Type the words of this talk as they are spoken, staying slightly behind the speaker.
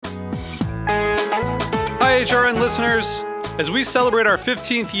HRN listeners. As we celebrate our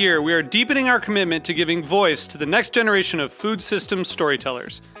 15th year, we are deepening our commitment to giving voice to the next generation of food systems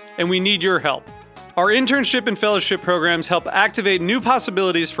storytellers, and we need your help. Our internship and fellowship programs help activate new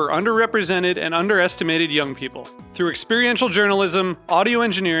possibilities for underrepresented and underestimated young people through experiential journalism, audio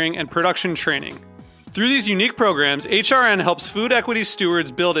engineering, and production training. Through these unique programs, HRN helps food equity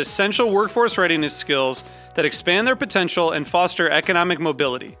stewards build essential workforce readiness skills that expand their potential and foster economic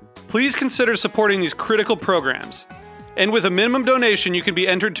mobility. Please consider supporting these critical programs. And with a minimum donation, you can be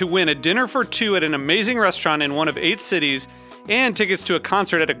entered to win a dinner for two at an amazing restaurant in one of 8 cities and tickets to a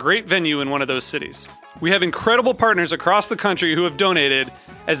concert at a great venue in one of those cities. We have incredible partners across the country who have donated,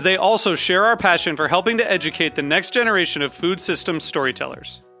 as they also share our passion for helping to educate the next generation of food systems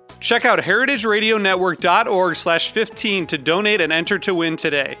storytellers. Check out heritageradionetwork.org/15 to donate and enter to win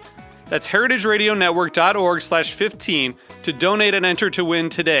today. That's heritageradionetwork.org/15 to donate and enter to win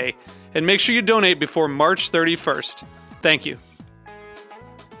today. And make sure you donate before March 31st. Thank you.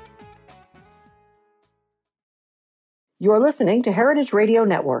 You're listening to Heritage Radio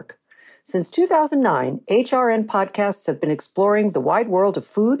Network. Since 2009, HRN podcasts have been exploring the wide world of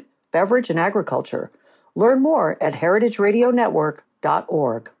food, beverage, and agriculture. Learn more at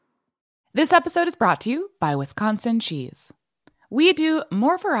heritageradionetwork.org. This episode is brought to you by Wisconsin Cheese. We do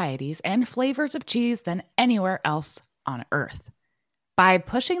more varieties and flavors of cheese than anywhere else on Earth. By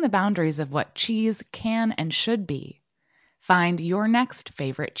pushing the boundaries of what cheese can and should be, find your next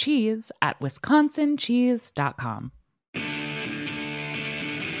favorite cheese at wisconsincheese.com.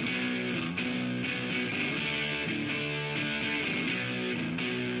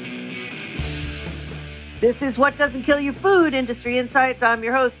 This is What Doesn't Kill You Food Industry Insights. I'm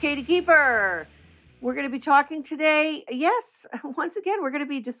your host, Katie Keeper. We're going to be talking today, yes, once again, we're going to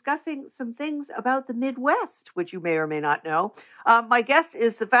be discussing some things about the Midwest, which you may or may not know. My guest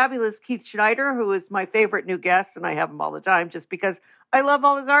is the fabulous Keith Schneider, who is my favorite new guest, and I have him all the time just because I love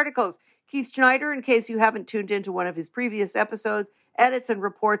all his articles. Keith Schneider, in case you haven't tuned into one of his previous episodes, edits and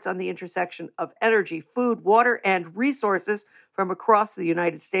reports on the intersection of energy, food, water, and resources from across the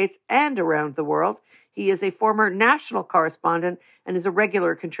United States and around the world. He is a former national correspondent and is a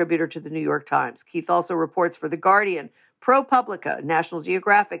regular contributor to the New York Times. Keith also reports for The Guardian, ProPublica, National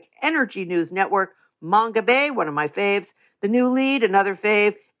Geographic, Energy News Network, Manga Bay, one of my faves, The New Lead, another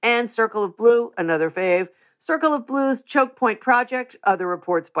fave, and Circle of Blue, another fave. Circle of Blue's Choke Point Project, other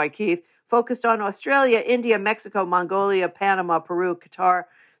reports by Keith, focused on Australia, India, Mexico, Mongolia, Panama, Peru, Qatar,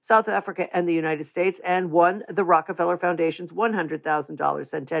 South Africa, and the United States, and won the Rockefeller Foundation's $100,000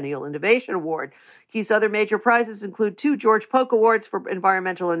 Centennial Innovation Award. Keith's other major prizes include 2 George Polk Awards for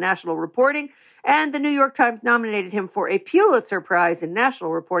environmental and national reporting, and the New York Times nominated him for a Pulitzer Prize in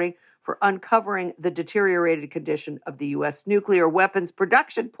national reporting for uncovering the deteriorated condition of the U.S. nuclear weapons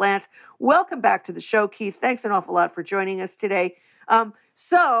production plants. Welcome back to the show, Keith. Thanks an awful lot for joining us today.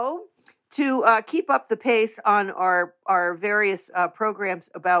 To keep up the pace on our various programs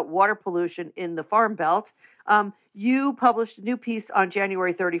about water pollution in the Farm Belt, you published a new piece on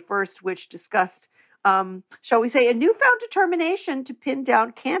January 31st, which discussed, shall we say, a newfound determination to pin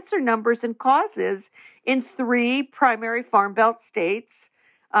down cancer numbers and causes in 3 primary Farm Belt states,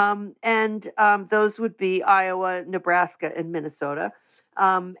 and those would be Iowa, Nebraska, and Minnesota.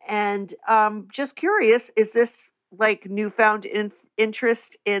 Just curious, is this like newfound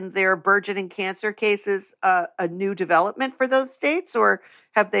interest in their burgeoning cancer cases a new development for those states, or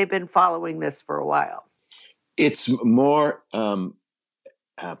have they been following this for a while? It's more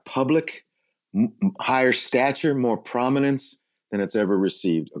public, higher stature, more prominence than it's ever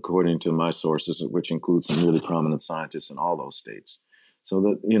received, according to my sources, which include some really prominent scientists in all those states.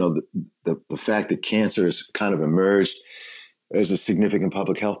 So the fact that cancer has kind of emerged as a significant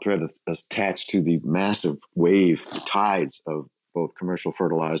public health threat attached to the massive tides of both commercial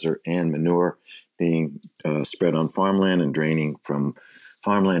fertilizer and manure being spread on farmland and draining from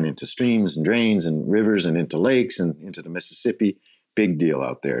farmland into streams and drains and rivers and into lakes and into the Mississippi. Big deal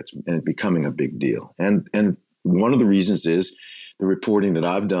out there. It's becoming a big deal. And one of the reasons is the reporting that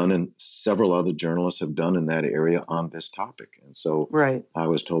I've done and several other journalists have done in that area on this topic. And so I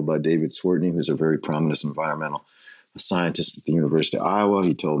was told by David Swartney, who's a very prominent environmental scientist at the University of Iowa,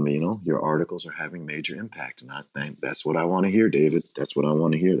 he told me, your articles are having major impact. And I think that's what I want to hear, David. That's what I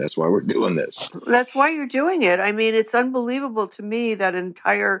want to hear. That's why we're doing this. That's why you're doing it. I mean, it's unbelievable to me that an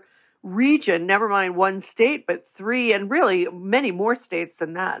entire region, never mind one state, but 3 and really many more states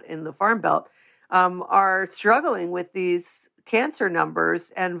than that in the Farm Belt are struggling with these cancer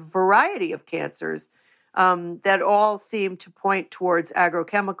numbers and variety of cancers that all seem to point towards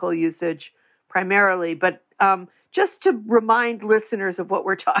agrochemical usage primarily. But just to remind listeners of what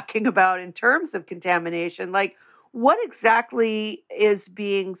we're talking about in terms of contamination, like what exactly is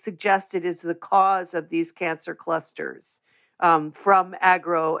being suggested is the cause of these cancer clusters from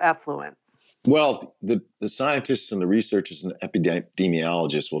agro-effluent? Well, the scientists and the researchers and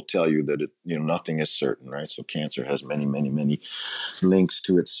epidemiologists will tell you that nothing is certain, right? So cancer has many, many, many links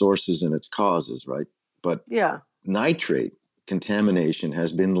to its sources and its causes, right? But nitrate contamination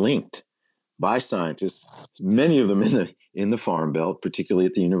has been linked by scientists, many of them in the Farm Belt, particularly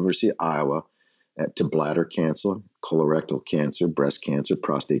at the University of Iowa, to bladder cancer, colorectal cancer, breast cancer,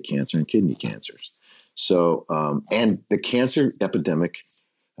 prostate cancer, and kidney cancers. So, and the cancer epidemic,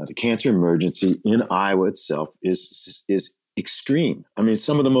 the cancer emergency in Iowa itself is extreme. I mean,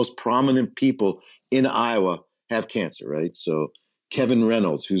 some of the most prominent people in Iowa have cancer, right? So Kevin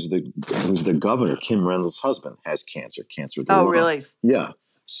Reynolds, who's the governor, Kim Reynolds' husband, has cancer of the lung. Really? Yeah.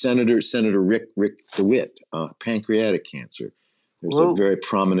 Senator Rick DeWitt, pancreatic cancer. There's a very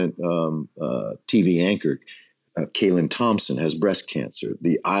prominent TV anchor, Kaylin Thompson, has breast cancer.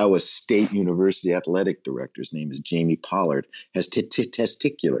 The Iowa State University athletic director's name is Jamie Pollard, has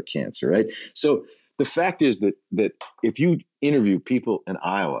testicular cancer, right? So the fact is that if you interview people in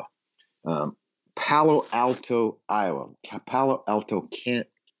Iowa, Palo Alto, Iowa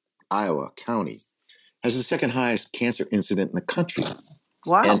County has the second highest cancer incident in the country.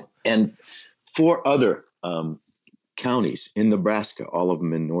 Wow. And 4 other counties in Nebraska, all of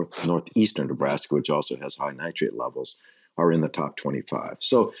them in northeastern Nebraska, which also has high nitrate levels, are in the top 25.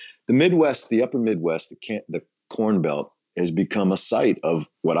 So the Midwest, the upper Midwest, the Corn Belt has become a site of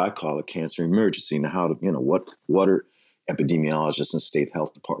what I call a cancer emergency. Now, what are epidemiologists and state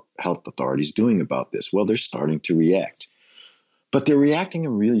health authorities doing about this? Well, they're starting to react, but they're reacting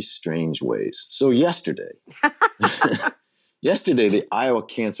in really strange ways. So yesterday, the Iowa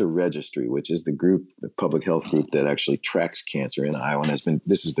Cancer Registry, which is the public health group that actually tracks cancer in Iowa, and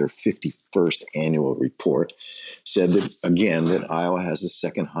this is their 51st annual report, said that Iowa has the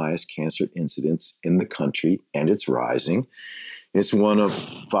second highest cancer incidence in the country, and it's rising. It's one of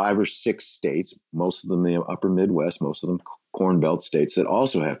 5 or 6 states, most of them in the upper Midwest, most of them Corn Belt states, that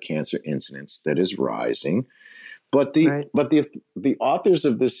also have cancer incidence that is rising. But the authors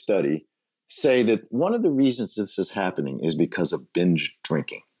of this study say that one of the reasons this is happening is because of binge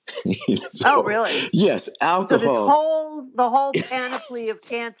drinking. Oh, really? Yes, alcohol. So the whole panoply of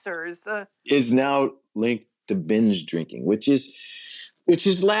cancers is now linked to binge drinking, which is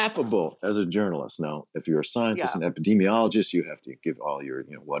laughable as a journalist. Now, if you're a scientist and epidemiologist, you have to give all your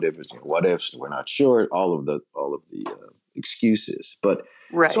what ifs, we're not sure, all of the excuses. But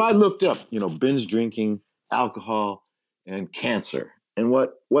so I looked up binge drinking, alcohol, and cancer. And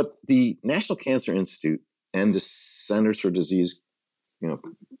what the National Cancer Institute and the Centers for Disease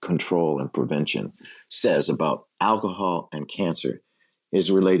Control and Prevention says about alcohol and cancer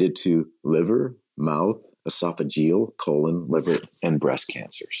is related to liver, mouth, esophageal, colon, liver, and breast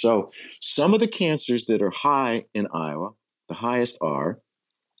cancer. So some of the cancers that are high in Iowa, the highest are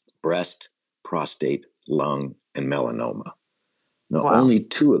breast, prostate, lung, and melanoma. Now, only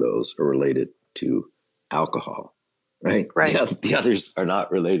 2 of those are related to alcohol. Right. The others are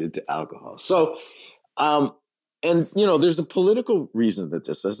not related to alcohol. So, there's a political reason that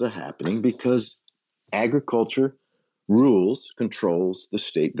this is happening because agriculture controls the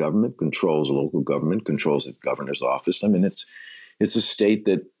state government, controls local government, controls the governor's office. I mean, it's a state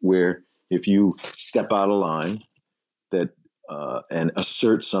where if you step out of line and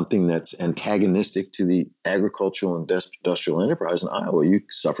assert something that's antagonistic to the agricultural and industrial enterprise in Iowa, you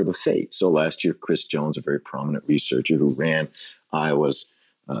suffer the fate. So last year, Chris Jones, a very prominent researcher who ran Iowa's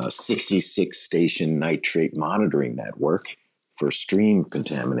 66-station nitrate monitoring network for stream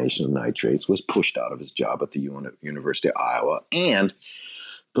contamination of nitrates, was pushed out of his job at the University of Iowa. And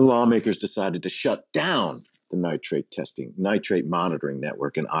the lawmakers decided to shut down the nitrate monitoring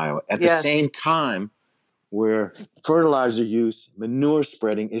network in Iowa at the same time where fertilizer use, manure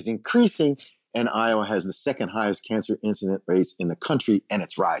spreading is increasing, and Iowa has the second highest cancer incident rates in the country, and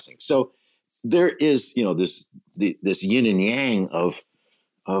it's rising. So there is, this yin and yang of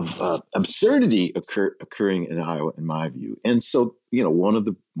absurdity occurring in Iowa, in my view. And so, one of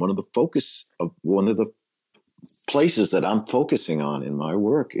the places that I'm focusing on in my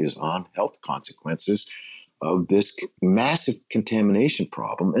work is on health consequences of this massive contamination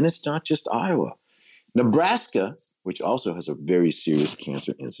problem, and it's not just Iowa. Nebraska, which also has a very serious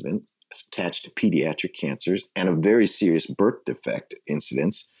cancer incident attached to pediatric cancers and a very serious birth defect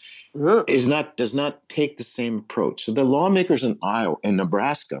incidence, does not take the same approach. So the lawmakers in Iowa and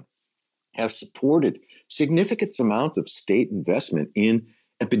Nebraska have supported significant amounts of state investment in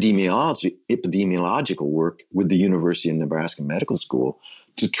epidemiological work with the University of Nebraska Medical School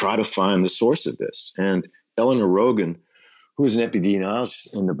to try to find the source of this. And Eleanor Rogan, who is an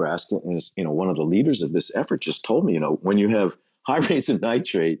epidemiologist in Nebraska and is, one of the leaders of this effort, just told me, when you have high rates of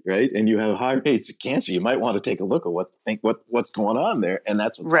nitrate, right, and you have high rates of cancer, you might want to take a look at what's going on there, and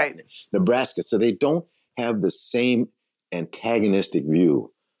that's what's happening in Nebraska. So they don't have the same antagonistic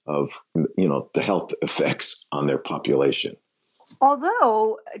view of the health effects on their population.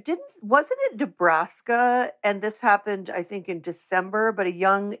 Although, wasn't it Nebraska, and this happened, I think, in December, but a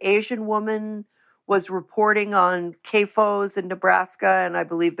young Asian woman was reporting on CAFOs in Nebraska, and I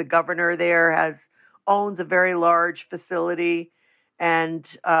believe the governor there owns a very large facility, and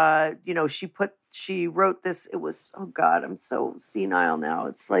she wrote this. It was, oh God, I'm so senile now.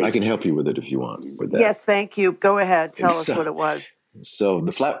 It's like, I can help you with it if you want with that. Yes, thank you. Go ahead, tell us what it was. So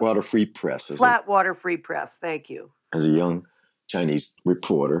the Flatwater Free Press. Flatwater Free Press. Thank you. As a young Chinese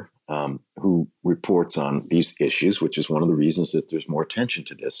reporter who reports on these issues, which is one of the reasons that there's more attention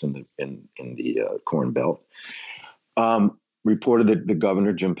to this in the Corn Belt. Reported that the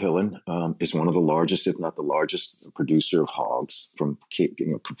governor, Jim Pillen, is one of the largest, if not the largest, producer of hogs from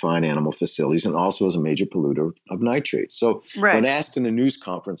confined animal facilities, and also is a major polluter of nitrates. So when asked in a news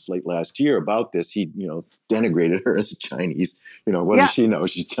conference late last year about this, he denigrated her as a Chinese. What does she know?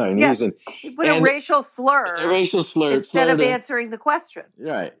 She's Chinese, and a racial slur. A racial slur instead of answering the question.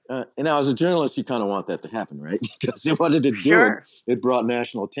 Right. And now, as a journalist, you kind of want that to happen, right? Because what did it do? It brought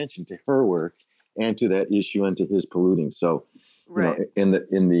national attention to her work and to that issue and to his polluting. So, in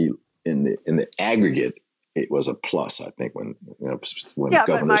the aggregate, it was a plus. I think when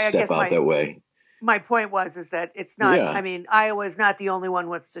governors step out that way. My point is that it's not. Yeah. I mean, Iowa is not the only one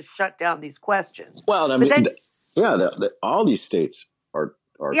who wants to shut down these questions. Well, I mean, all these states are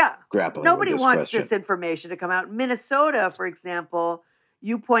grappling. Nobody with this wants question. This information to come out. Minnesota, for example,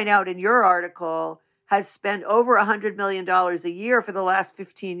 you point out in your article, has spent over $100 million a year for the last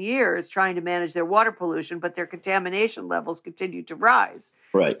 15 years trying to manage their water pollution, but their contamination levels continue to rise.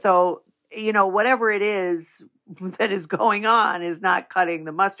 Right. So, whatever it is that is going on is not cutting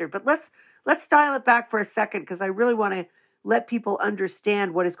the mustard. But let's dial it back for a second, because I really want to let people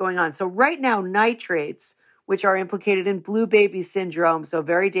understand what is going on. So right now, nitrates, which are implicated in blue baby syndrome, so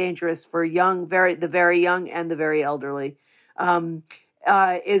very dangerous for the very young and the very elderly,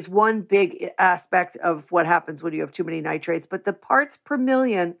 is one big aspect of what happens when you have too many nitrates. But the parts per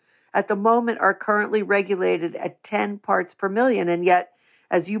million at the moment are currently regulated at 10 parts per million. And yet,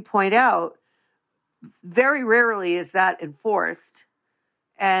 as you point out, very rarely is that enforced.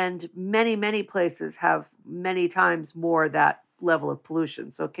 And many, many places have many times more that level of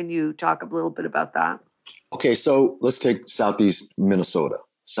pollution. So can you talk a little bit about that? Okay, so let's take Southeast Minnesota.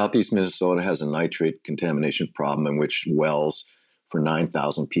 Southeast Minnesota has a nitrate contamination problem in which wells for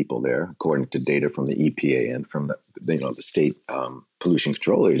 9,000 people there, according to data from the EPA and from the state pollution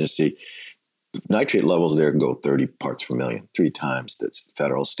control agency. Nitrate levels there go 30 parts per million, 3 times that's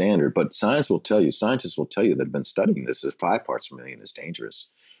federal standard. But scientists will tell you that have been studying this, that 5 parts per million is dangerous.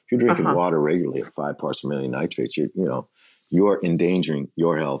 If you're drinking water regularly at 5 parts per million nitrates, you're endangering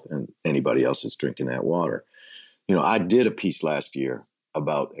your health and anybody else that's drinking that water. I did a piece last year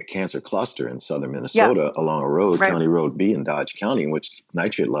about a cancer cluster in southern Minnesota along a road, County Road B in Dodge County, in which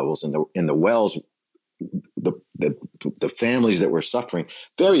nitrate levels in the wells, the families that were suffering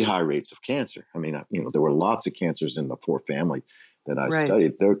very high rates of cancer. I mean, there were lots of cancers in the 4 family that I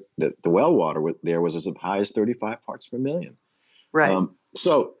studied. The well water there was as high as 35 parts per million. Right.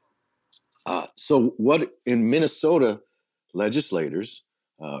 So what in Minnesota legislators,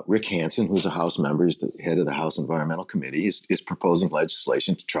 Rick Hansen, who's a House member, he's the head of the House Environmental Committee, is proposing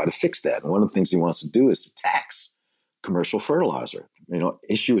legislation to try to fix that. And one of the things he wants to do is to tax commercial fertilizer,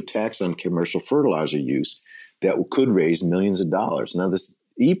 issue a tax on commercial fertilizer use that could raise millions of dollars. Now, this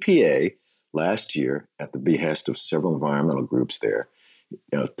EPA last year, at the behest of several environmental groups there,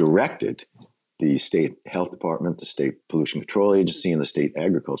 directed the state health department, the state pollution control agency, and the state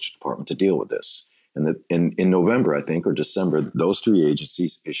agriculture department to deal with this. And that in November, I think, or December, those 3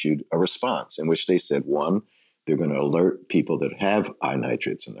 agencies issued a response in which they said, 1, they're going to alert people that have high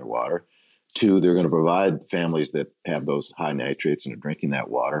nitrates in their water. 2, they're going to provide families that have those high nitrates and are drinking that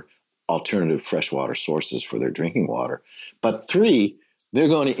water alternative freshwater sources for their drinking water. But 3, they're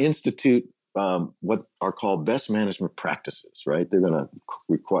going to institute what are called best management practices, right? They're going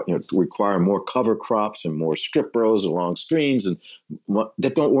to require more cover crops and more strip rows along streams and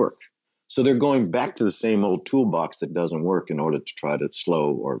that don't work. So they're going back to the same old toolbox that doesn't work in order to try to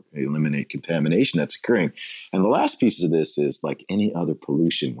slow or eliminate contamination that's occurring. And the last piece of this is, like any other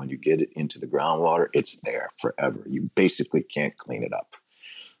pollution, when you get it into the groundwater, it's there forever. You basically can't clean it up.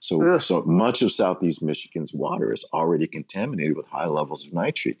 So much of Southeast Michigan's water is already contaminated with high levels of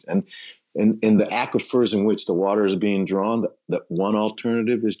nitrate. And in the aquifers in which the water is being drawn, the one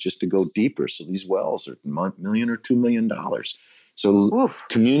alternative is just to go deeper. So these wells are $1 million or $2 million. So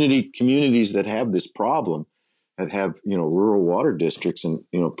communities that have this problem, that have rural water districts and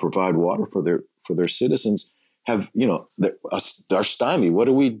provide water for their citizens, have are stymied. What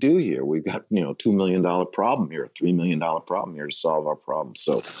do we do here? We've got $2 million problem here, a $3 million problem here to solve our problem.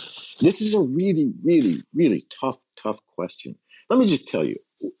 So this is a really, really, really tough question. Let me just tell you,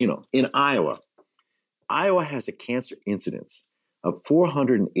 in Iowa has a cancer incidence of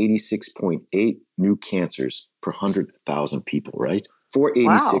 486.8 new cancers per 100,000 people, right? 486.8.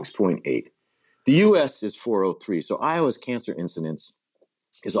 Wow. The U.S. is 403. So Iowa's cancer incidence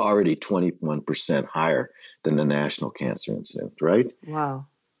is already 21% higher than the national cancer incidence, right? Wow.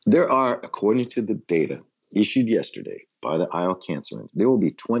 There are, according to the data issued yesterday by the Iowa Cancer Institute, there will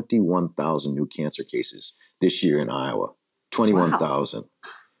be 21,000 new cancer cases this year in Iowa. 21,000. Wow.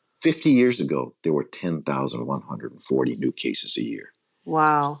 50 years ago, there were 10,140 new cases a year.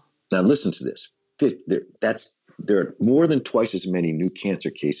 Wow. Now listen to this. There are more than twice as many new cancer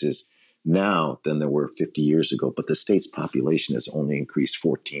cases now than there were 50 years ago, but the state's population has only increased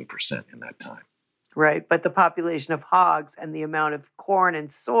 14% in that time. Right, but the population of hogs and the amount of corn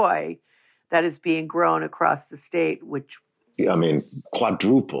and soy that is being grown across the state, which...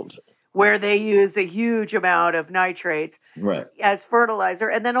 quadrupled. Where they use a huge amount of nitrates as fertilizer.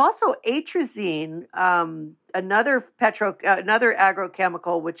 And then also atrazine, another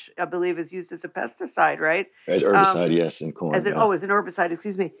agrochemical, which I believe is used as a pesticide, right? As herbicide, yes, in corn. As an herbicide,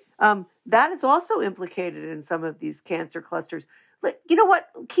 excuse me. That is also implicated in some of these cancer clusters. You know what,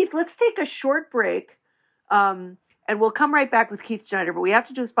 Keith, let's take a short break. And we'll come right back with Keith Schneider, but we have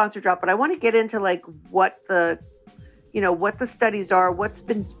to do a sponsor drop. But I want to get into what the studies are, what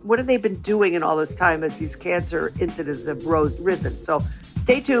have they been doing in all this time as these cancer incidents have risen. So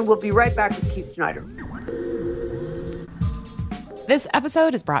stay tuned. We'll be right back with Keith Schneider. This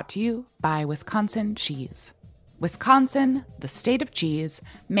episode is brought to you by Wisconsin Cheese. Wisconsin, the state of cheese,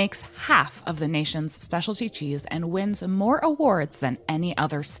 makes half of the nation's specialty cheese and wins more awards than any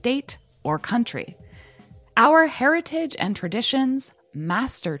other state or country. Our heritage and traditions,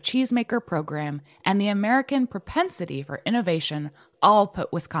 master cheesemaker program, and the American propensity for innovation all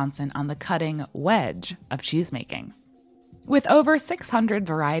put Wisconsin on the cutting edge of cheesemaking. With over 600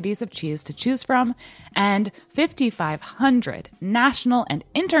 varieties of cheese to choose from and 5,500 national and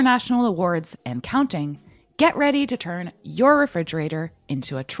international awards and counting, get ready to turn your refrigerator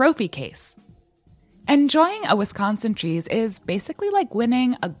into a trophy case. Enjoying a Wisconsin cheese is basically like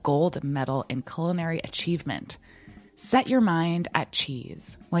winning a gold medal in culinary achievement. Set your mind at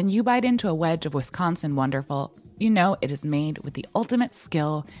cheese. When you bite into a wedge of Wisconsin Wonderful, you know it is made with the ultimate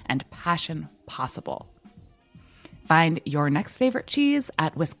skill and passion possible. Find your next favorite cheese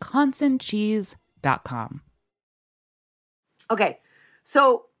at wisconsincheese.com. Okay,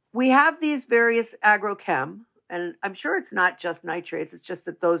 so we have these various Agro-Chem, and I'm sure it's not just nitrates, it's just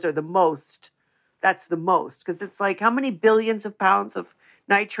that those are the most. That's the most, because it's like how many billions of pounds of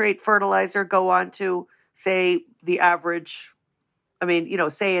nitrate fertilizer go on to, say, the average,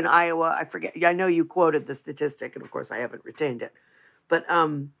 say in Iowa, I forget, I know you quoted the statistic, and of course I haven't retained it, but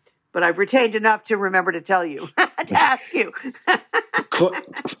I've retained enough to remember to tell you, to ask you.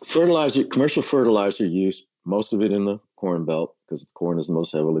 Commercial fertilizer use, most of it in the Corn Belt, because corn is the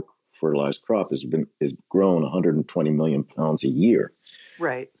most heavily fertilized crop, is grown 120 million pounds a year,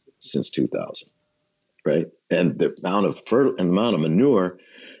 right, since 2000, right? And the amount of manure,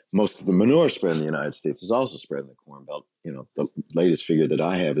 most of the manure spread in the United States is also spread in the Corn Belt. The latest figure that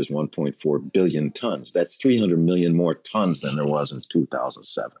I have is 1.4 billion tons. That's 300 million more tons than there was in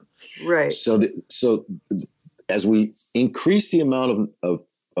 2007. Right. So as we increase the amount of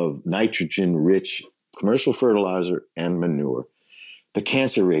nitrogen-rich commercial fertilizer and manure, the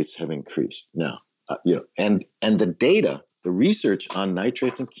cancer rates have increased. Now, and the data, the research on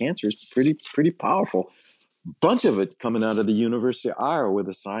nitrates and cancer is pretty powerful. Bunch of it coming out of the University of Iowa with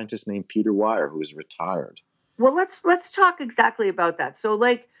a scientist named Peter Weyer, who is retired. Well, let's talk exactly about that. So,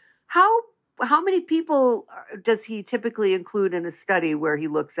 how many people does he typically include in a study where he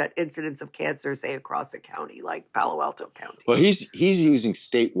looks at incidence of cancer, say across a county like Palo Alto County? Well, he's using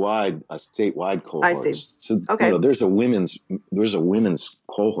statewide cohorts. I see. So okay. There's a women's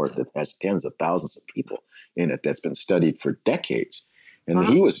cohort that has tens of thousands of people in it that's been studied for decades, and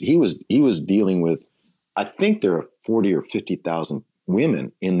he was dealing with. I think there are 40 or 50,000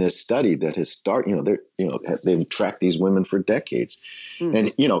 women in this study that has they've tracked these women for decades.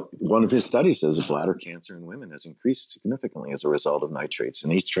 And, one of his studies says that bladder cancer in women has increased significantly as a result of nitrates.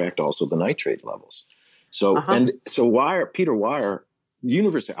 And he's tracked also the nitrate levels. So, Peter Wire, the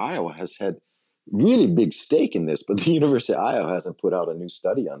University of Iowa has had really big stake in this, but the University of Iowa hasn't put out a new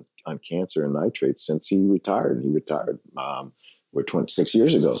study on cancer and nitrates since he retired. And he retired, 6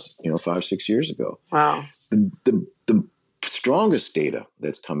 years ago, 5-6 years ago. Wow. The strongest data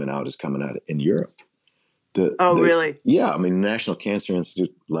that's coming out in Europe. Really? Yeah. I mean, the National Cancer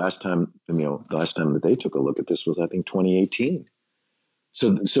Institute, last time that they took a look at this was, I think, 2018.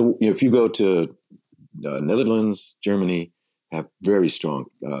 So if you go to Netherlands, Germany, have very strong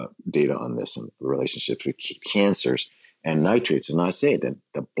data on this and the relationships with cancers and nitrates. And I say that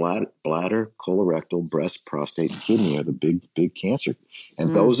the bladder, colorectal, breast, prostate, and kidney are the big cancer.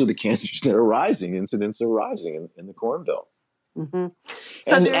 And those are the cancers that are rising. Incidents are rising in the Corn Belt. Mm-hmm.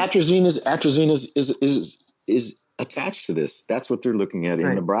 So and atrazine is attached to this. That's what they're looking at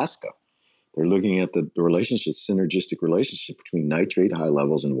in Nebraska. They're looking at the synergistic relationship between nitrate high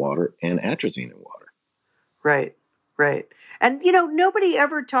levels in water and atrazine in water. Right. And, nobody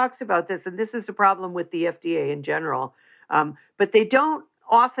ever talks about this, and this is a problem with the FDA in general, but they don't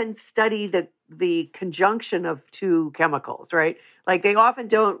often study the conjunction of two chemicals, right? Like they often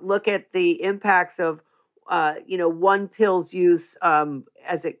don't look at the impacts of, one pill's use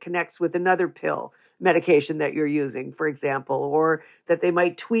as it connects with another pill medication that you're using, for example, or that they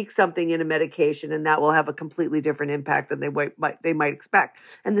might tweak something in a medication and that will have a completely different impact than they might expect.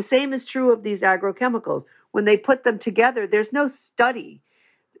 And the same is true of these agrochemicals. When they put them together, there's no study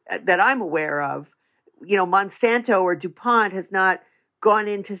that I'm aware of. Monsanto or DuPont has not gone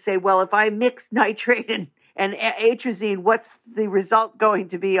in to say, well, if I mix nitrate and atrazine, what's the result going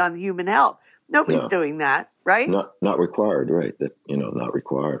to be on human health? Nobody's doing that, right? Not required, right? That not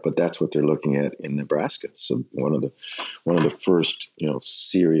required, but that's what they're looking at in Nebraska. So one of the first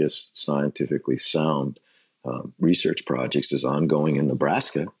serious scientifically sound research projects is ongoing in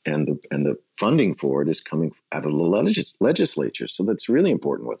Nebraska, and the funding for it is coming out of the legislature. So that's really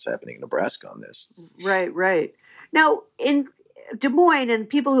important what's happening in Nebraska on this. Right. Now in Des Moines, and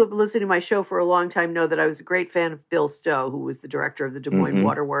people who have listened to my show for a long time know that I was a great fan of Bill Stowe, who was the director of the Des Moines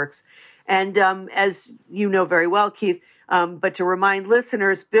Waterworks. And as you know very well, Keith, but to remind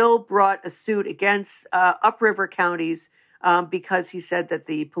listeners, Bill brought a suit against upriver counties because he said that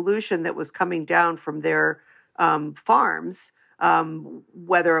the pollution that was coming down from their farms,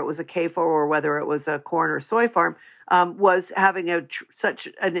 whether it was a CAFO or whether it was a corn or soy farm, was having such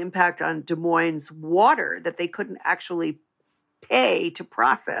an impact on Des Moines' water that they couldn't actually pay to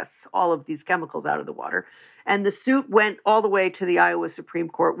process all of these chemicals out of the water. And the suit went all the way to the Iowa Supreme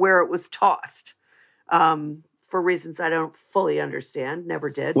Court, where it was tossed for reasons I don't fully understand. Never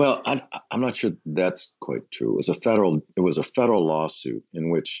did. Well, I'm not sure that's quite true. It was a federal lawsuit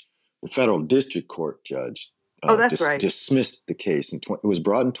in which the federal district court judge dismissed the case. It was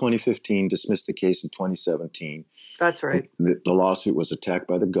brought in 2015, dismissed the case in 2017. That's right. The lawsuit was attacked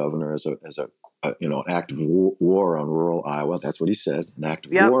by the governor as an act of war on rural Iowa. That's what he said, an act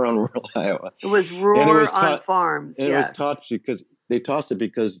of war on rural Iowa. It was on farms. And it was taught because they tossed it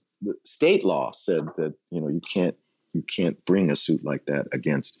because the state law said that you can't bring a suit like that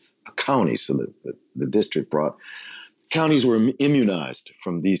against a county. So the district counties were immunized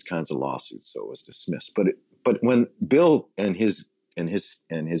from these kinds of lawsuits, so it was dismissed. But when Bill and his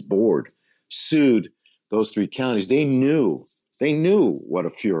board sued those three counties, they knew what a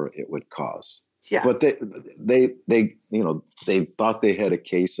furor it would cause. Yeah. But they thought they had a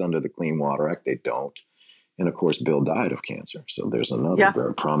case under the Clean Water Act. They don't. And of course, Bill died of cancer. So there's another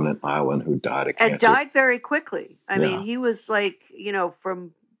very prominent Iowan who died of cancer. And died very quickly. I mean, he was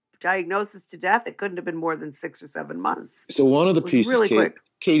from diagnosis to death, it couldn't have been more than 6 or 7 months. So one of the pieces, really quick.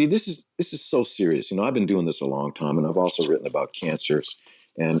 Katie, this is so serious. I've been doing this a long time, and I've also written about cancers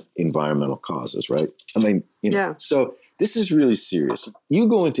and environmental causes, right? I mean, so this is really serious. You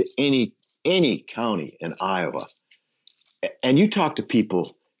go into any county in Iowa, and you talk to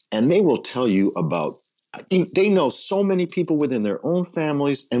people, and they will tell you about. They know so many people within their own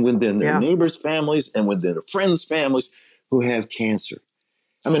families and within their neighbors' families and within their friends' families who have cancer.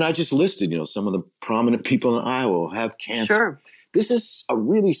 I mean, I just listed, some of the prominent people in Iowa have cancer. Sure. This is a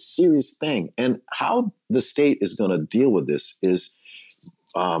really serious thing. And how the state is going to deal with this is,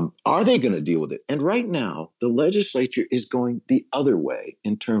 are they going to deal with it? And right now, the legislature is going the other way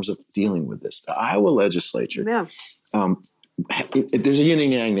in terms of dealing with this. The Iowa legislature, there's a yin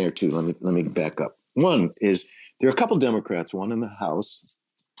and yang there too. Let me back up. One is there are a couple Democrats, one in the House,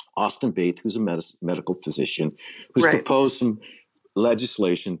 Austin Bates, who's a medical physician, who's proposed some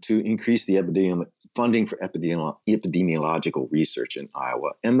legislation to increase the funding for epidemiological research in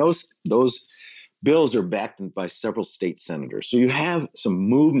Iowa. And those bills are backed by several state senators. So you have some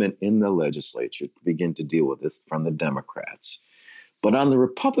movement in the legislature to begin to deal with this from the Democrats. But on the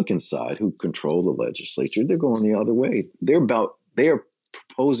Republican side, who control the legislature, they're going the other way. They are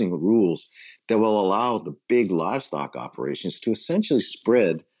proposing rules that will allow the big livestock operations to essentially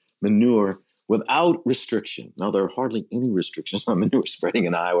spread manure without restriction. Now, there are hardly any restrictions on manure spreading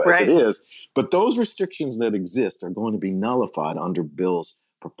in Iowa as it is, but those restrictions that exist are going to be nullified under bills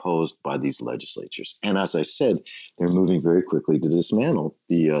proposed by these legislatures. And as I said, they're moving very quickly to dismantle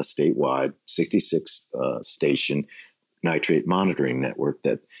the statewide 66 station nitrate monitoring network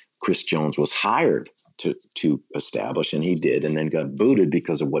that Chris Jones was hired to establish, and he did, and then got booted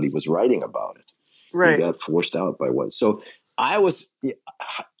because of what he was writing about it. Right. He got forced out by what? So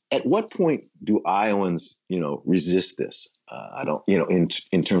at what point do Iowans, resist this? I don't,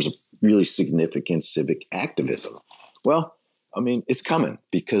 in terms of really significant civic activism. Well, I mean, it's coming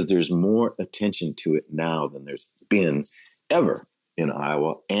because there's more attention to it now than there's been ever in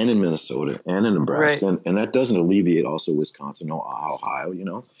Iowa and in Minnesota and in Nebraska. Right. And that doesn't alleviate also Wisconsin or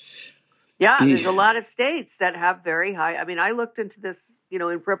Ohio, Yeah, there's a lot of states that have very high. I mean, I looked into this,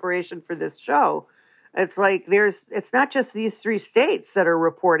 in preparation for this show. It's like it's not just these 3 states that are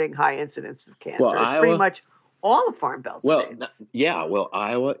reporting high incidence of cancer. Well, it's pretty much all the Farm Belt states. Yeah. Well,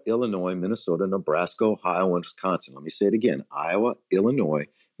 Iowa, Illinois, Minnesota, Nebraska, Ohio, and Wisconsin. Let me say it again. Iowa, Illinois,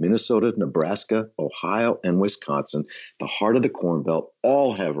 Minnesota, Nebraska, Ohio, and Wisconsin, the heart of the Corn Belt,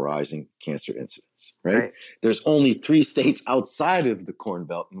 all have rising cancer incidence, right? There's only 3 states outside of the Corn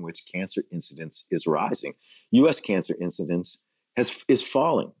Belt in which cancer incidence is rising. U.S. cancer incidence is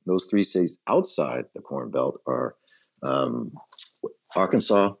falling. Those 3 states outside the Corn Belt are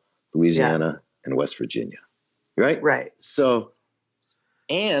Arkansas, Louisiana, and West Virginia, right? Right. So,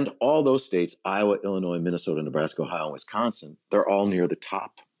 and all those states, Iowa, Illinois, Minnesota, Nebraska, Ohio, and Wisconsin, they're all near the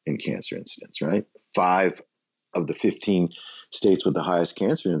top in cancer incidence, right? 5 of the 15 states with the highest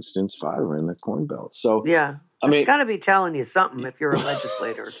cancer incidence, 5 are in the Corn Belt. So, yeah, it's got to be telling you something if you're a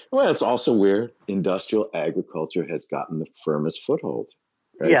legislator. Well, it's also where industrial agriculture has gotten the firmest foothold,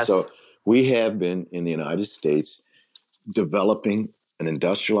 right? Yes. So we have been in the United States developing an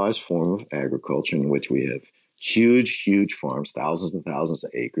industrialized form of agriculture in which we have huge farms, thousands and thousands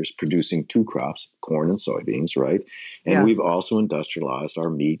of acres, producing 2 crops, corn and soybeans, right? And we've also industrialized our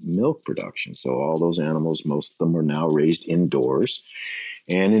meat and milk production. So all those animals, most of them are now raised indoors.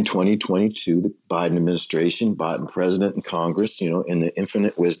 And in 2022, the Biden administration, Biden president and Congress, in the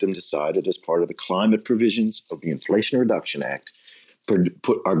infinite wisdom, decided as part of the climate provisions of the Inflation Reduction Act,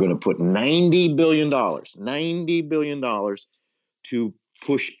 are going to put $90 billion to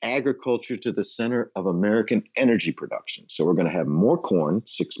push agriculture to the center of American energy production. So we're going to have more corn,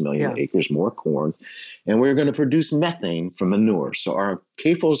 6 million acres, more corn, and we're going to produce methane from manure. So our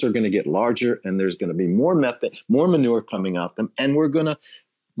CAFOs are going to get larger, and there's going to be more methane, more manure coming out them, and we're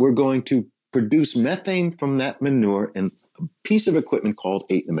going to produce methane from that manure in a piece of equipment called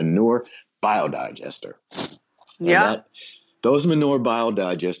a manure biodigester. Yeah. Those manure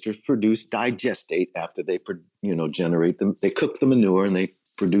biodigesters produce digestate after they, generate them. They cook the manure and they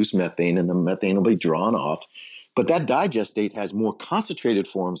produce methane, and the methane will be drawn off. But that digestate has more concentrated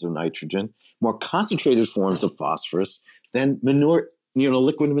forms of nitrogen, more concentrated forms of phosphorus than manure,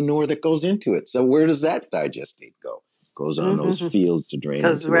 liquid manure that goes into it. So where does that digestate go? It goes on those fields to drain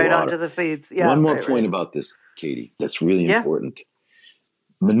into the water. Onto the feeds. Yeah. One more point about this, Katie, that's really important.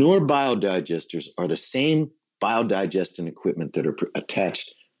 Manure biodigesters are the same biodigesting equipment that are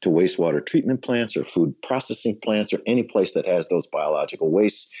attached to wastewater treatment plants or food processing plants or any place that has those biological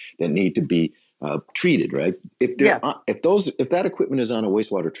wastes that need to be treated, right? If that equipment is on a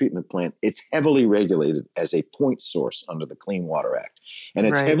wastewater treatment plant, it's heavily regulated as a point source under the Clean Water Act. And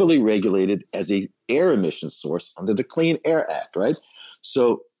it's heavily regulated as a air emissions source under the Clean Air Act, right?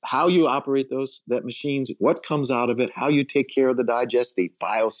 So how you operate that machines, what comes out of it, how you take care of the digestate,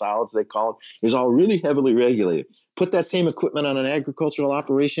 biosolids they call it, is all really heavily regulated. Put that same equipment on an agricultural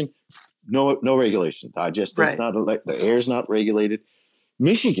operation, no regulation. Digestate's not, the air's not regulated.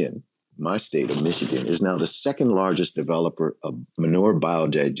 Michigan, my state of Michigan, is now the second largest developer of manure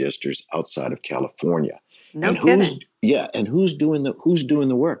biodigesters outside of California. No kidding. And who's doing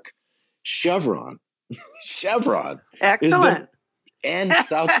the work? Chevron. Excellent. And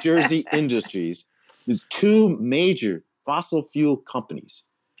South Jersey Industries, these 2 major fossil fuel companies,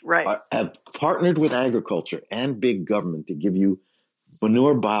 have partnered with agriculture and big government to give you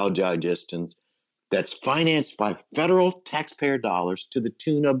manure biodigestion that's financed by federal taxpayer dollars to the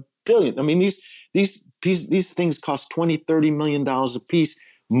tune of billions. I mean, these these things cost $20-30 million a piece.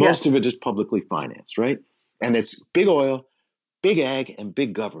 Most of it is publicly financed, right? And it's big oil, big ag, and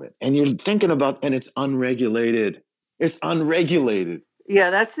big government. And you're thinking about, and it's unregulated. It's unregulated. Yeah,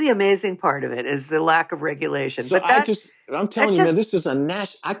 that's the amazing part of it, is the lack of regulation. So but I'm telling you, man, this is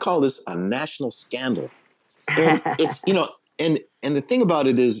I call this a national scandal. And it's, and the thing about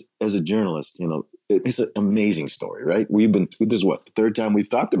it is, as a journalist, it's an amazing story, right? This is what, the third time we've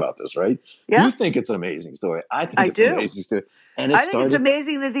talked about this, right? Yeah. You think it's an amazing story. I think it's an amazing story. And I think it's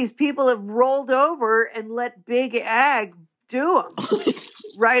amazing that these people have rolled over and let big ag do them.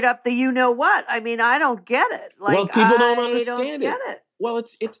 Right up the you-know-what. I mean, I don't get it. Well, people don't understand it. Well,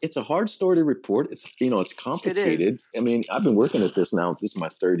 it's a hard story to report. It's complicated. It is. I mean, I've been working at this now. This is my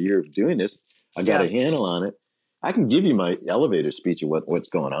third year of doing this. I got a handle on it. I can give you my elevator speech of what's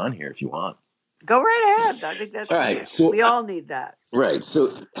going on here if you want. Go right ahead. I think that's all right. So we all need that. Right.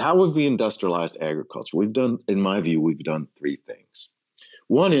 So how have we industrialized agriculture? In my view, we've done three things.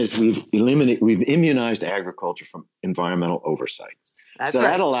 One is we've immunized agriculture from environmental oversight.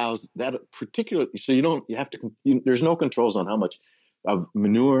 That allows that particular. So there's no controls on how much of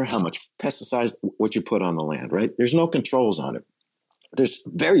manure, how much pesticides, what you put on the land. Right. There's no controls on it. There's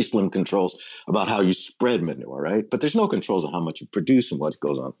very slim controls about how you spread manure, right? But there's no controls on how much you produce and what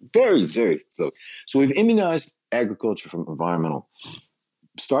goes on. Very, very low. So we've immunized agriculture from environmental.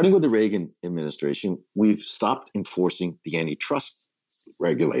 Starting with the Reagan administration, we've stopped enforcing the antitrust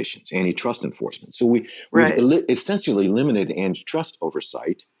regulations, antitrust enforcement. So we've essentially eliminated antitrust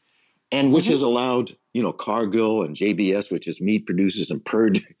oversight, and which has allowed, Cargill and JBS, which is meat producers, and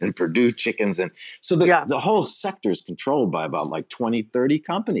Purdue chickens. And so the whole sector is controlled by about like 20, 30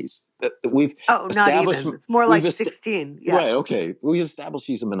 companies that we've established. Not even. It's more like 16. Yeah. Right. Okay. We've established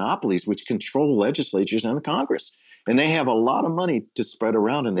these monopolies which control legislatures and the Congress. And they have a lot of money to spread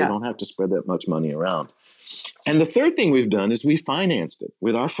around, and they don't have to spread that much money around. And the third thing we've done is we financed it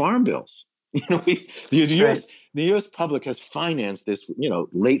with our farm bills. The U.S. public has financed this,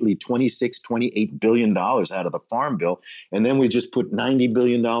 lately $28 billion out of the Farm Bill. And then we just put $90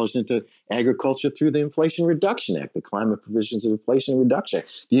 billion into agriculture through the Inflation Reduction Act, the climate provisions of Inflation Reduction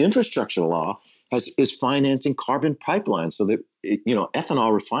Act. The infrastructure law is financing carbon pipelines so that,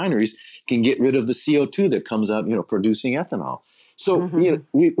 ethanol refineries can get rid of the CO2 that comes out, producing ethanol. So,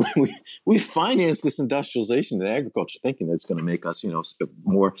 we financed this industrialization in agriculture thinking that it's going to make us,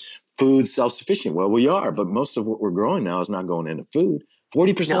 more food self-sufficient. Well, we are, but most of what we're growing now is not going into food.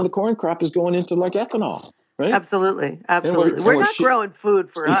 40% of the corn crop is going into like ethanol, right? Absolutely. We're not growing food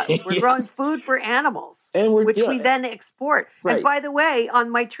for us. We're growing food for animals, which we then export. Right. And by the way,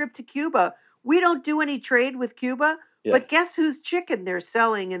 on my trip to Cuba, we don't do any trade with Cuba, but guess whose chicken they're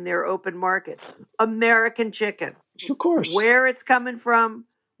selling in their open market? American chicken. Of course. Where it's coming from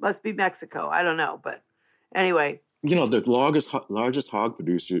must be Mexico. I don't know, but anyway. The largest hog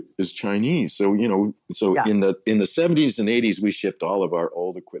producer is Chinese. So, in the 70s and 80s, we shipped all of our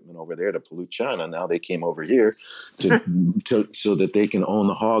old equipment over there to pollute China. Now they came over here so that they can own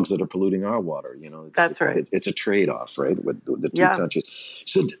the hogs that are polluting our water. That's right. It's a trade-off, right, with the two countries.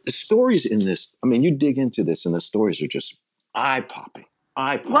 So the stories in this, you dig into this and the stories are just eye-popping.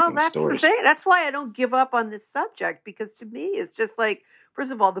 Well, that's stories. The thing. That's why I don't give up on this subject, because to me, it's just like,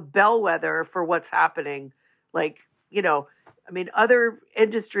 first of all, the bellwether for what's happening. Like, other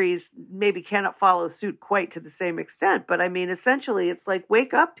industries maybe cannot follow suit quite to the same extent. But essentially, it's like,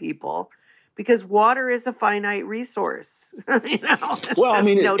 wake up, people, because water is a finite resource. Well,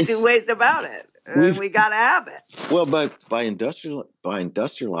 no two ways about it. We got to have it. Well, by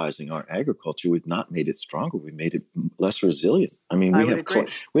industrializing our agriculture, we've not made it stronger. We've made it less resilient.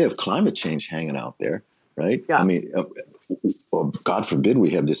 We have climate change hanging out there, right? Yeah. God forbid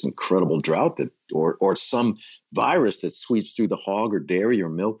we have this incredible drought or some virus that sweeps through the hog or dairy or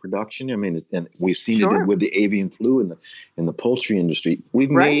milk production. And we've seen it with the avian flu in the poultry industry.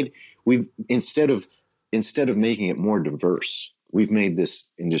 We've instead of making it more diverse, we've made this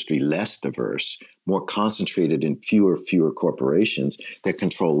industry less diverse, more concentrated in fewer corporations that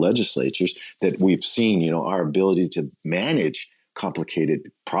control legislatures. That we've seen, our ability to manage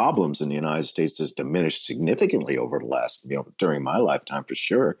complicated problems in the United States has diminished significantly over the last, during my lifetime for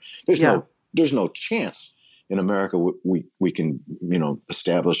sure. There's no chance in America we can,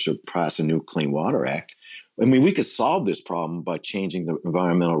 establish or pass a new Clean Water Act. We could solve this problem by changing the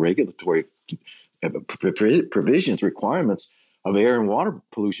environmental regulatory provisions, requirements of air and water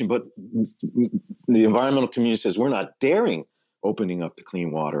pollution. But the environmental community says we're not daring opening up the Clean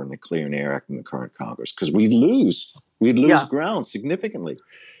Water and the Clean Air Act in the current Congress because we'd lose ground significantly.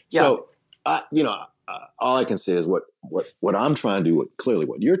 So, all I can say is what I'm trying to do, clearly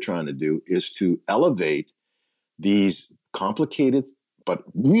what you're trying to do, is to elevate these complicated but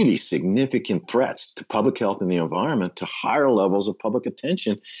really significant threats to public health and the environment to higher levels of public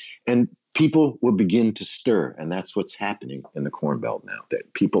attention, and people will begin to stir. And that's what's happening in the Corn Belt now,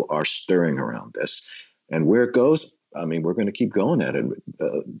 that people are stirring around this. And where it goes, I mean, we're going to keep going at it.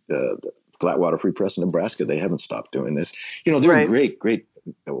 The Flatwater Free Press in Nebraska, they haven't stopped doing this. There are great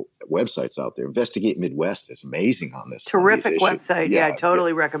websites out there. Investigate Midwest is amazing on this. Terrific website. Yeah, I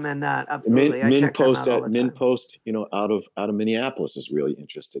totally recommend that. Absolutely. MinPost, out of Minneapolis is really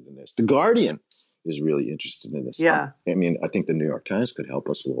interested in this. The Guardian is really interested in this. Yeah. I mean, I think the New York Times could help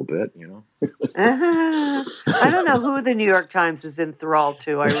us a little bit, I don't know who the New York Times is enthralled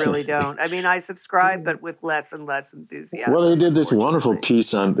to. I really don't. I mean, I subscribe, but with less and less enthusiasm. Well, they did this wonderful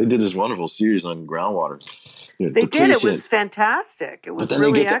series on groundwater. They did. It was fantastic. It was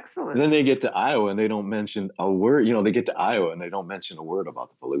really excellent. And then they get to Iowa and they don't mention a word. They get to Iowa and they don't mention a word about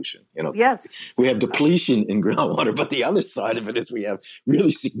the pollution. Yes. We have depletion in groundwater, but the other side of it is we have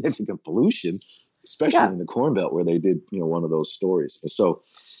really significant pollution, especially in the Corn Belt where they did, one of those stories. So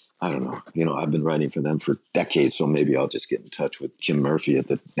I don't know. I've been writing for them for decades, so maybe I'll just get in touch with Kim Murphy at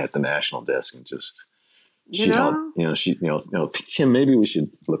the national desk and just. Kim, maybe we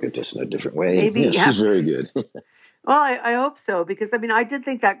should look at this in a different way. Maybe, she's very good. Well, I hope so, because I did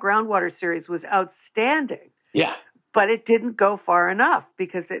think that groundwater series was outstanding. Yeah. But it didn't go far enough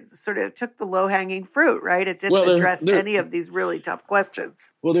because it sort of took the low-hanging fruit, right? It didn't address any of these really tough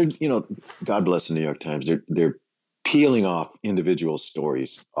questions. Well, God bless the New York Times. They're peeling off individual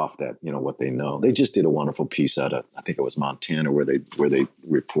stories off that, what they know. They just did a wonderful piece out of, I think it was Montana, where they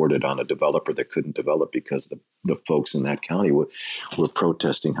reported on a developer that couldn't develop because the folks in that county were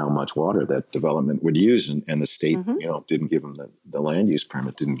protesting how much water that development would use, and the state, didn't give them the land use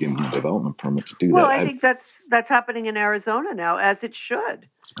permit, didn't give them the development permit to do that. Well, I think that's happening in Arizona now, as it should.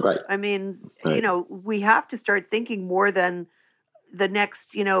 Right. I mean, we have to start thinking more than the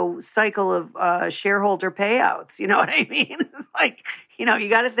next, cycle of shareholder payouts. You know what I mean? It's like, you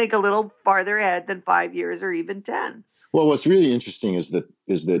got to think a little farther ahead than 5 years or even 10. Well, what's really interesting is that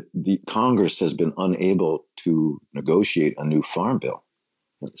the Congress has been unable to negotiate a new farm bill.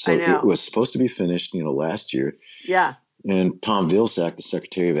 So it was supposed to be finished, last year. Yeah. And Tom Vilsack, the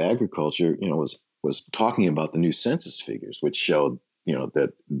Secretary of Agriculture, was talking about the new census figures, which showed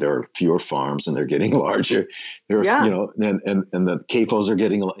that there are fewer farms and they're getting larger. And the CAFOs are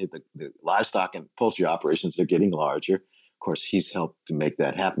getting, the livestock and poultry operations are getting larger. Of course, he's helped to make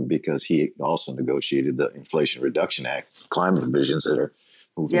that happen because he also negotiated the Inflation Reduction Act, climate provisions that are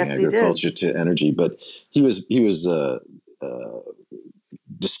moving agriculture to energy. But he was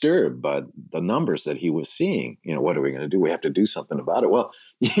disturbed by the numbers that he was seeing. What are we going to do? We have to do something about it. Well,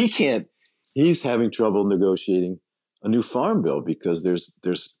 he can't. He's having trouble negotiating a new farm bill because there's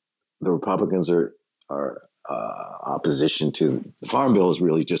the Republicans are opposition to the farm bill is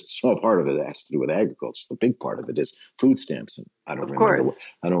really just a small part of it. It has to do with agriculture. The big part of it is food stamps, and I don't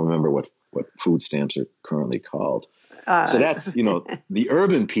remember what food stamps are currently called. So that's the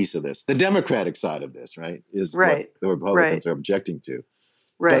urban piece of this, the Democratic side of this, right? Is what the Republicans are objecting to,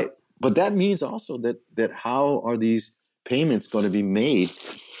 right? But that means also that how are these payments going to be made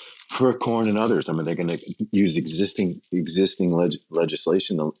for corn and others? I mean, they're going to use existing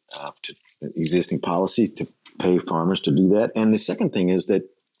legislation, to existing policy to pay farmers to do that. And the second thing is that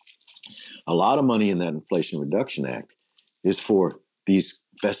a lot of money in that Inflation Reduction Act is for these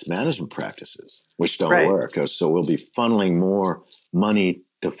best management practices, which don't work. So we'll be funneling more money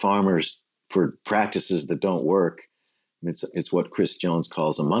to farmers for practices that don't work. It's what Chris Jones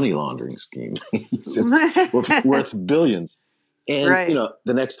calls a money laundering scheme. It's worth billions. And,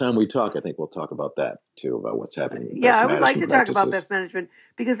 the next time we talk, I think we'll talk about that, too, about what's happening. I would like to talk about best management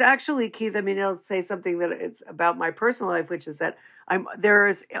because actually, Keith, I'll say something that it's about my personal life, which is that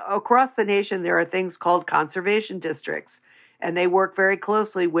across the nation, there are things called conservation districts, and they work very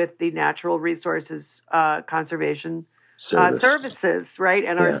closely with the Natural Resources Conservation Services, right,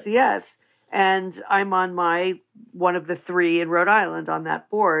 NRCS. And I'm on one of the 3 in Rhode Island on that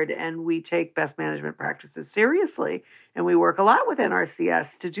board, and we take best management practices seriously, and we work a lot with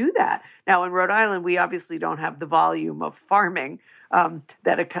NRCS to do that. Now, in Rhode Island, we obviously don't have the volume of farming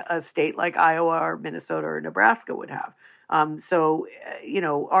that a state like Iowa or Minnesota or Nebraska would have. So,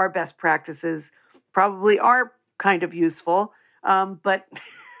 our best practices probably are kind of useful, but,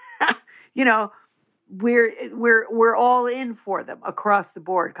 we're all in for them across the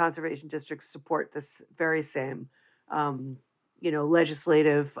board. Conservation districts support this very same,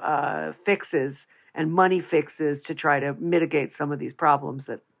 legislative fixes and money fixes to try to mitigate some of these problems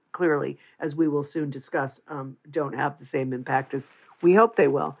that clearly, as we will soon discuss, don't have the same impact as we hope they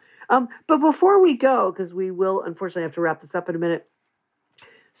will. But before we go, because we will unfortunately have to wrap this up in a minute.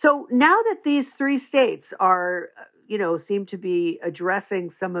 So now that these 3 states are, seem to be addressing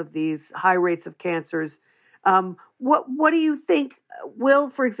some of these high rates of cancers, what do you think will,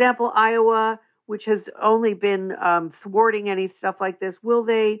 for example, Iowa, which has only been thwarting any stuff like this, will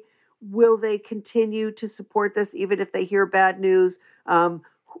they continue to support this even if they hear bad news?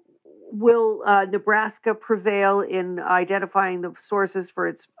 Will Nebraska prevail in identifying the sources for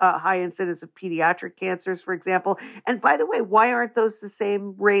its high incidence of pediatric cancers, for example? And by the way, why aren't those the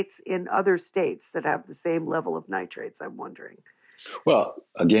same rates in other states that have the same level of nitrates? I'm wondering. Well,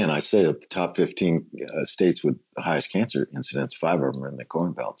 again, I say that the top 15 states with the highest cancer incidence, 5 of them are in the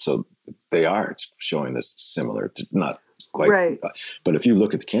Corn Belt. So they are showing this similar, to not quite. Right. But if you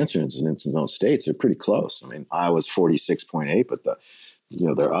look at the cancer incidence in those states, they're pretty close. I mean, Iowa's 46.8, but there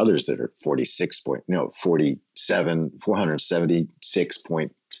are others that are 47,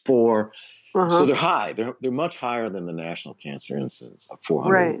 476.4. So they're high. They're much higher than the national cancer incidence of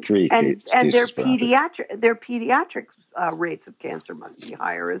 403 cases. And their pediatric rates of cancer must be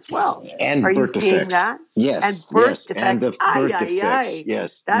higher as well. And are birth you seeing defects. that? Yes, and birth defects. And the birth defects.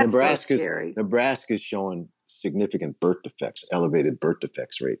 Yes, that's so scary. Nebraska's showing significant birth defects, elevated birth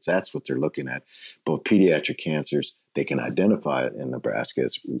defects rates. That's what they're looking at. Both pediatric cancers, they can identify it in Nebraska.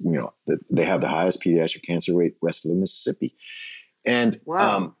 As, they have the highest pediatric cancer rate west of the Mississippi. And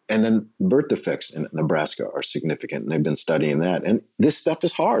and then birth defects in Nebraska are significant, and they've been studying that. And this stuff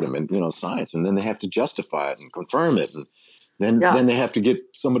is hard. I mean, science, and then they have to justify it and confirm it, and then they have to get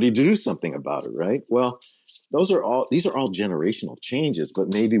somebody to do something about it, right? Well, these are all generational changes,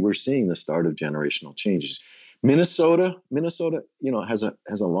 but maybe we're seeing the start of generational changes. Minnesota, has a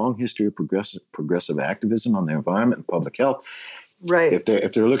long history of progressive activism on the environment and public health. Right. If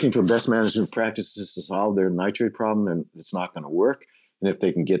they're looking for best management practices to solve their nitrate problem, then it's not going to work. And if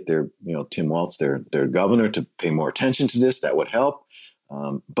they can get Tim Walz, their governor, to pay more attention to this, that would help.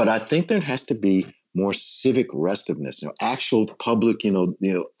 But I think there has to be more civic restiveness, actual public,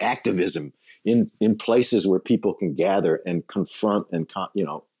 activism in places where people can gather and confront and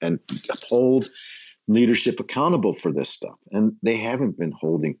hold leadership accountable for this stuff. And they haven't been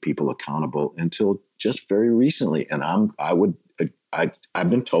holding people accountable until just very recently. And I've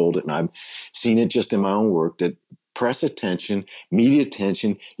been told, and I've seen it just in my own work, that press attention, media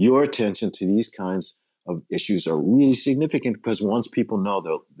attention, your attention to these kinds of issues are really significant, because once people know,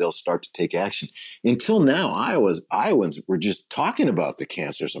 they'll start to take action. Until now, Iowans were just talking about the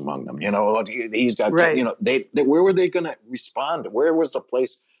cancers among them. He's got, right. Where were they going to respond? Where was the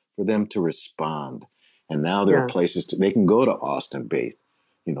place for them to respond? And now there are places they can go to Austin Baith,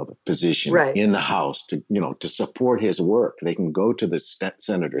 the physician in the House to support his work. They can go to the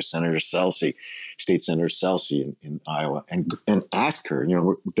Senator Celsi, State Senator Celsi in Iowa, and ask her,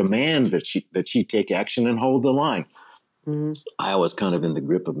 demand that she take action and hold the line. Mm-hmm. Iowa's kind of in the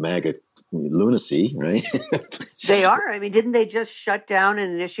grip of MAGA lunacy, right? They are. I mean, didn't they just shut down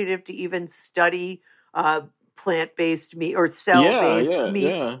an initiative to even study plant-based meat or cell-based meat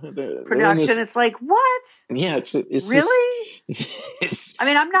production? It's like, what? Yeah, it's really. It's. I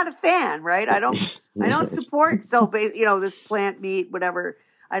mean, I'm not a fan, right? I don't support cell-based, this plant meat, whatever.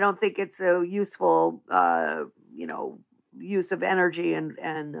 I don't think it's a useful, use of energy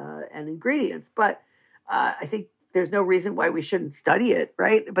and ingredients. But I think there's no reason why we shouldn't study it,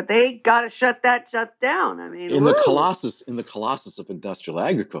 right? But they got to shut down. I mean, in the colossus of industrial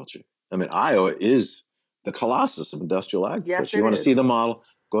agriculture. I mean, Iowa is the colossus of industrial agriculture. Yes, you want to see the model?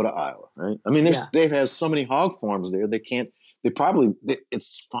 Go to Iowa, right? I mean, they have so many hog farms there.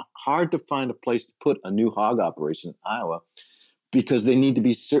 It's hard to find a place to put a new hog operation in Iowa, because they need to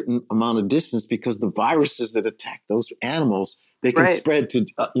be certain amount of distance, because the viruses that attack those animals, they can spread to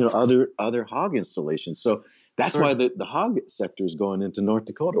other hog installations. So that's why the hog sector is going into North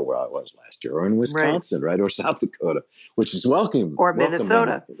Dakota, where I was last year, or in Wisconsin, right? Or South Dakota, which is welcome. Or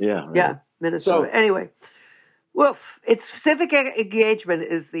Minnesota. Minnesota. So, anyway. Woof. It's civic engagement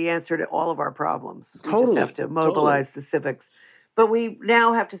is the answer to all of our problems. We just have to mobilize the civics. But we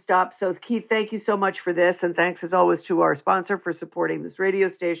now have to stop. So, Keith, thank you so much for this. And thanks, as always, to our sponsor for supporting this radio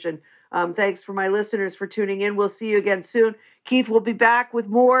station. Thanks for my listeners for tuning in. We'll see you again soon. Keith will be back with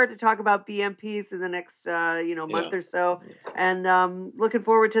more to talk about BMPs in the next month or so. And looking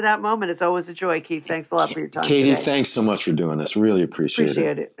forward to that moment. It's always a joy, Keith. Thanks a lot for your time Katie, today. Thanks so much for doing this. Really appreciate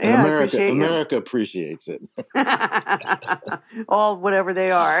it. And America appreciates it. All whatever they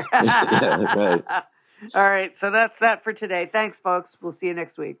are. Right. All right. So that's that for today. Thanks, folks. We'll see you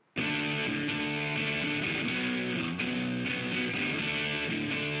next week.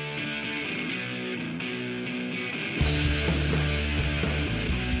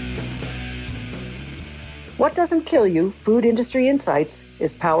 What Doesn't Kill You, Food Industry Insights,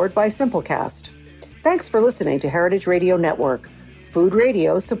 is powered by Simplecast. Thanks for listening to Heritage Radio Network, food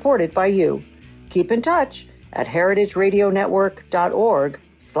radio supported by you. Keep in touch at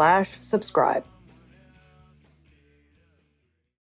heritageradionetwork.org/subscribe.